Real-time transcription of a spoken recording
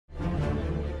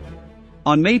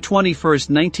On May 21,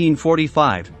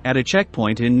 1945, at a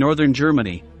checkpoint in northern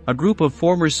Germany, a group of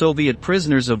former Soviet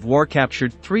prisoners of war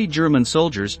captured 3 German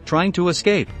soldiers trying to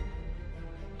escape.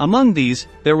 Among these,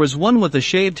 there was one with a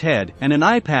shaved head and an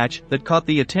eye patch that caught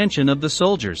the attention of the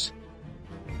soldiers.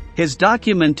 His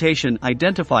documentation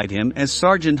identified him as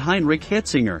Sergeant Heinrich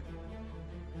Hitzinger.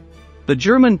 The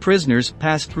German prisoners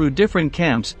passed through different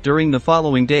camps during the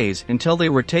following days until they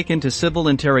were taken to Civil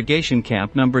Interrogation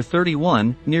Camp No.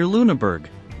 31, near Lüneburg.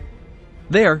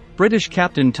 There, British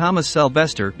Captain Thomas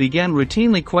Sylvester began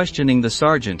routinely questioning the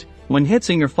sergeant, when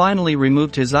Hitzinger finally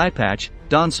removed his eye patch,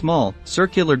 donned small,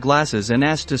 circular glasses and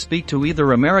asked to speak to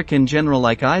either American General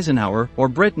like Eisenhower or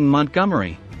Briton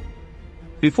Montgomery.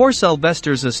 Before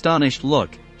Sylvester's astonished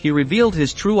look, he revealed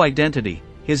his true identity.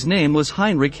 His name was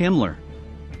Heinrich Himmler.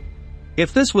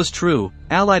 If this was true,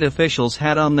 Allied officials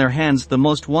had on their hands the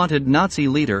most wanted Nazi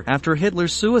leader after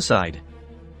Hitler's suicide.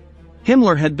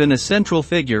 Himmler had been a central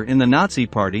figure in the Nazi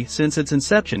Party since its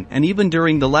inception, and even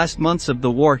during the last months of the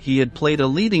war he had played a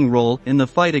leading role in the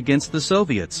fight against the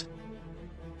Soviets.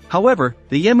 However,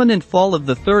 the imminent fall of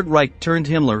the Third Reich turned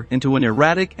Himmler into an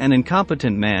erratic and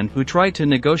incompetent man who tried to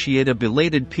negotiate a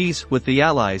belated peace with the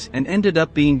Allies and ended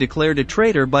up being declared a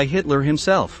traitor by Hitler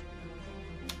himself.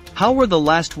 How were the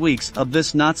last weeks of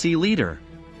this Nazi leader?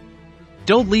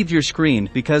 Don't leave your screen,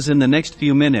 because in the next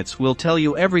few minutes we'll tell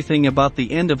you everything about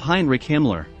the end of Heinrich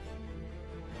Himmler.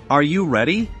 Are you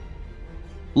ready?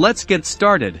 Let's get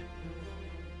started.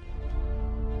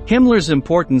 Himmler's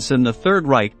importance in the Third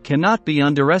Reich cannot be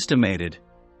underestimated.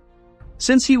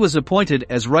 Since he was appointed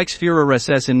as Reichsführer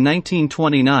SS in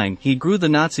 1929, he grew the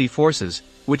Nazi forces,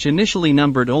 which initially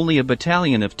numbered only a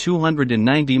battalion of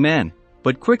 290 men,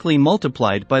 but quickly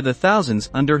multiplied by the thousands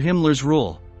under Himmler's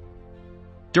rule.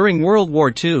 During World War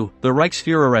II, the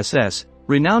Reichsführer SS,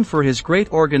 renowned for his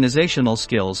great organizational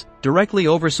skills, directly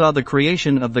oversaw the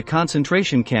creation of the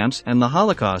concentration camps and the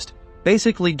Holocaust,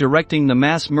 basically directing the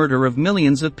mass murder of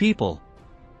millions of people.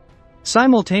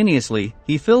 Simultaneously,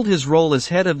 he filled his role as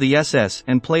head of the SS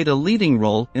and played a leading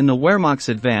role in the Wehrmacht's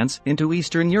advance into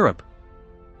Eastern Europe.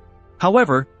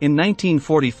 However, in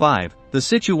 1945, the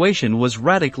situation was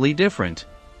radically different.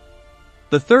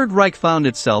 The Third Reich found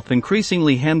itself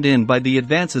increasingly hemmed in by the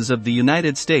advances of the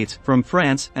United States from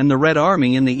France and the Red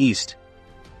Army in the East.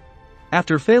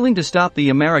 After failing to stop the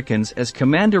Americans as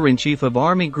Commander-in-Chief of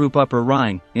Army Group Upper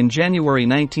Rhine, in January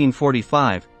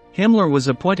 1945, Himmler was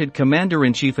appointed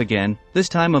Commander-in-Chief again, this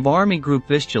time of Army Group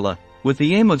Vistula, with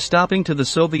the aim of stopping to the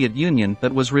Soviet Union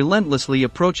that was relentlessly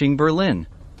approaching Berlin.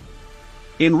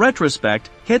 In retrospect,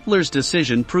 Hitler's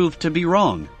decision proved to be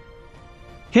wrong.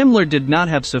 Himmler did not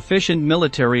have sufficient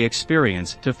military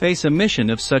experience to face a mission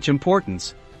of such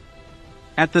importance.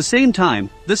 At the same time,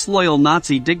 this loyal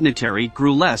Nazi dignitary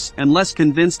grew less and less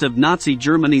convinced of Nazi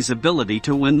Germany's ability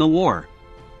to win the war.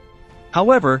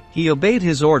 However, he obeyed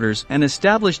his orders and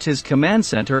established his command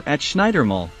center at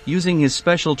Schneidermühl, using his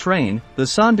special train, the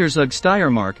Sonderzug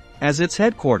Steiermark, as its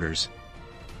headquarters.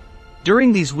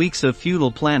 During these weeks of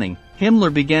futile planning,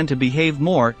 Himmler began to behave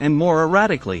more and more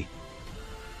erratically.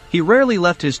 He rarely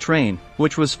left his train,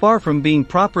 which was far from being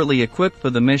properly equipped for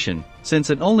the mission, since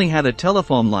it only had a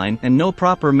telephone line and no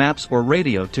proper maps or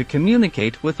radio to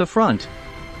communicate with the front.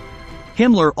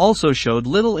 Himmler also showed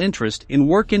little interest in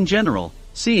work in general,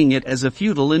 seeing it as a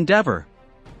futile endeavor.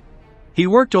 He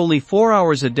worked only 4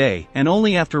 hours a day and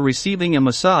only after receiving a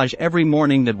massage every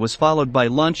morning that was followed by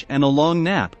lunch and a long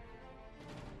nap.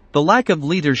 The lack of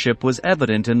leadership was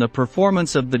evident in the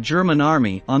performance of the German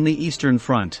army on the Eastern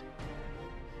Front.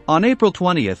 On April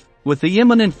 20th, with the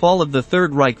imminent fall of the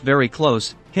Third Reich very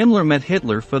close, Himmler met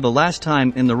Hitler for the last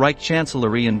time in the Reich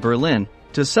Chancellery in Berlin,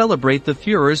 to celebrate the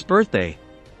Führer's birthday.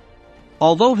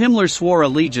 Although Himmler swore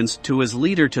allegiance to his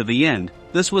leader to the end,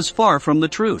 this was far from the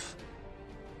truth.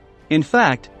 In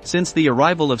fact, since the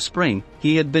arrival of spring,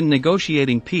 he had been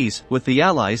negotiating peace with the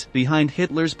Allies behind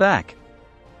Hitler's back.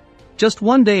 Just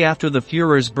one day after the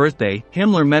Führer's birthday,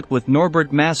 Himmler met with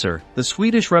Norbert Masser, the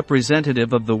Swedish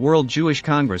representative of the World Jewish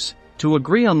Congress, to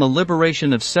agree on the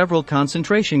liberation of several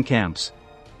concentration camps.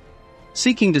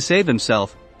 Seeking to save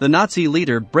himself, the Nazi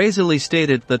leader brazenly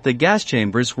stated that the gas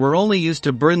chambers were only used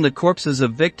to burn the corpses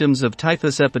of victims of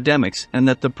typhus epidemics and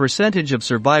that the percentage of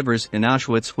survivors in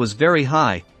Auschwitz was very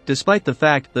high, despite the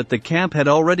fact that the camp had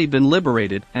already been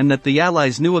liberated and that the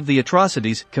Allies knew of the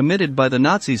atrocities committed by the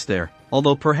Nazis there,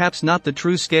 although perhaps not the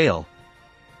true scale.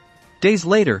 Days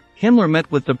later, Himmler met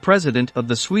with the president of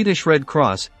the Swedish Red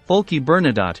Cross, Folke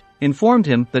Bernadotte, informed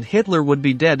him that Hitler would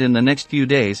be dead in the next few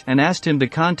days and asked him to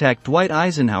contact Dwight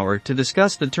Eisenhower to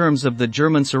discuss the terms of the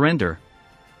German surrender.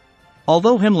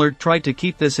 Although Himmler tried to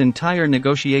keep this entire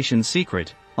negotiation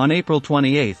secret, On April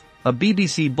 28, a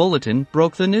BBC bulletin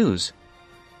broke the news.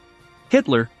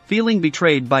 Hitler, feeling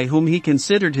betrayed by whom he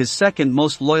considered his second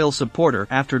most loyal supporter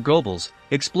after Goebbels,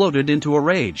 exploded into a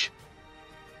rage.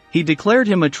 He declared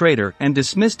him a traitor and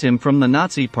dismissed him from the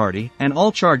Nazi Party and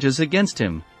all charges against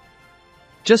him.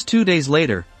 Just 2 days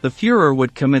later, the Führer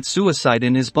would commit suicide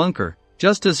in his bunker,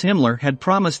 just as Himmler had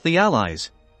promised the Allies.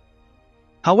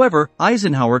 However,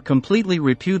 Eisenhower completely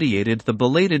repudiated the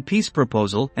belated peace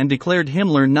proposal and declared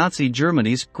Himmler Nazi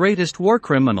Germany's greatest war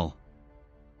criminal.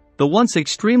 The once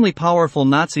extremely powerful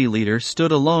Nazi leader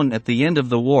stood alone at the end of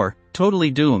the war, totally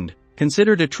doomed,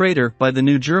 considered a traitor by the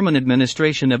new German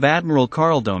administration of Admiral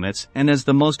Karl Dönitz and as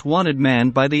the most wanted man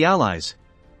by the Allies.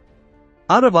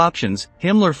 Out of options,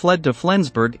 Himmler fled to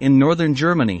Flensburg in northern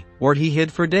Germany, where he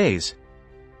hid for days.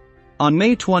 On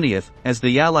May 20, as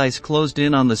the Allies closed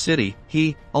in on the city,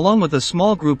 he, along with a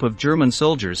small group of German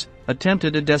soldiers,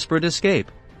 attempted a desperate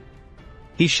escape.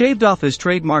 He shaved off his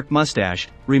trademark mustache,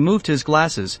 removed his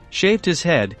glasses, shaved his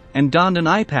head, and donned an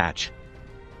eye patch.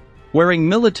 Wearing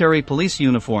military police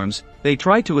uniforms, they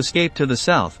tried to escape to the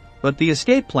south, but the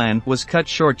escape plan was cut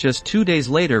short just 2 days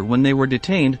later when they were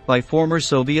detained by former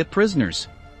Soviet prisoners.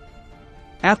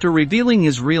 After revealing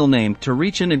his real name to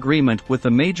reach an agreement with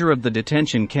the major of the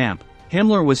detention camp,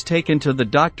 Himmler was taken to the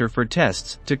doctor for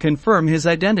tests to confirm his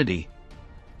identity.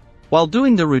 While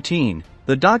doing the routine,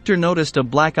 the doctor noticed a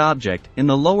black object in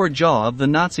the lower jaw of the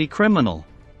Nazi criminal.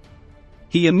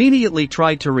 He immediately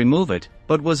tried to remove it,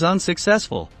 but was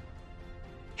unsuccessful.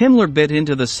 Himmler bit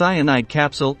into the cyanide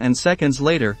capsule and seconds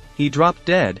later, he dropped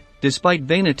dead, despite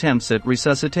vain attempts at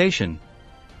resuscitation.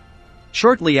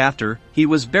 Shortly after, he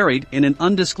was buried in an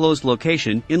undisclosed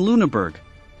location in Lüneburg.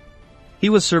 He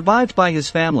was survived by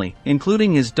his family,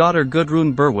 including his daughter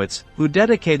Gudrun Berwitz, who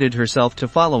dedicated herself to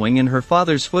following in her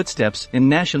father's footsteps in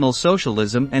National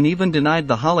Socialism and even denied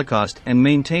the Holocaust and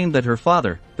maintained that her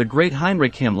father, the great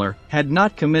Heinrich Himmler, had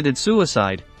not committed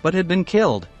suicide, but had been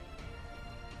killed.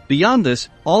 Beyond this,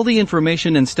 all the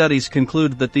information and studies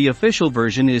conclude that the official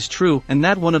version is true and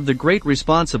that one of the great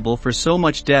responsible for so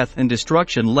much death and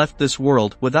destruction left this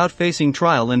world without facing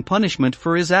trial and punishment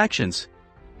for his actions.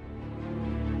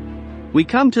 We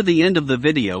come to the end of the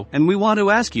video and we want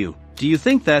to ask you, do you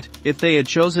think that, if they had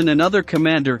chosen another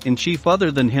commander-in-chief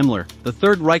other than Himmler, the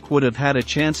Third Reich would have had a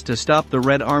chance to stop the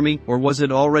Red Army, or was it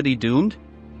already doomed?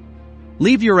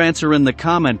 Leave your answer in the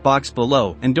comment box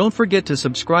below and don't forget to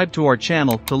subscribe to our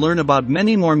channel to learn about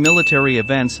many more military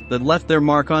events that left their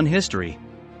mark on history.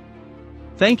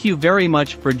 Thank you very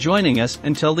much for joining us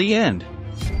until the end.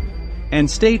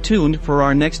 And stay tuned for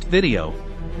our next video.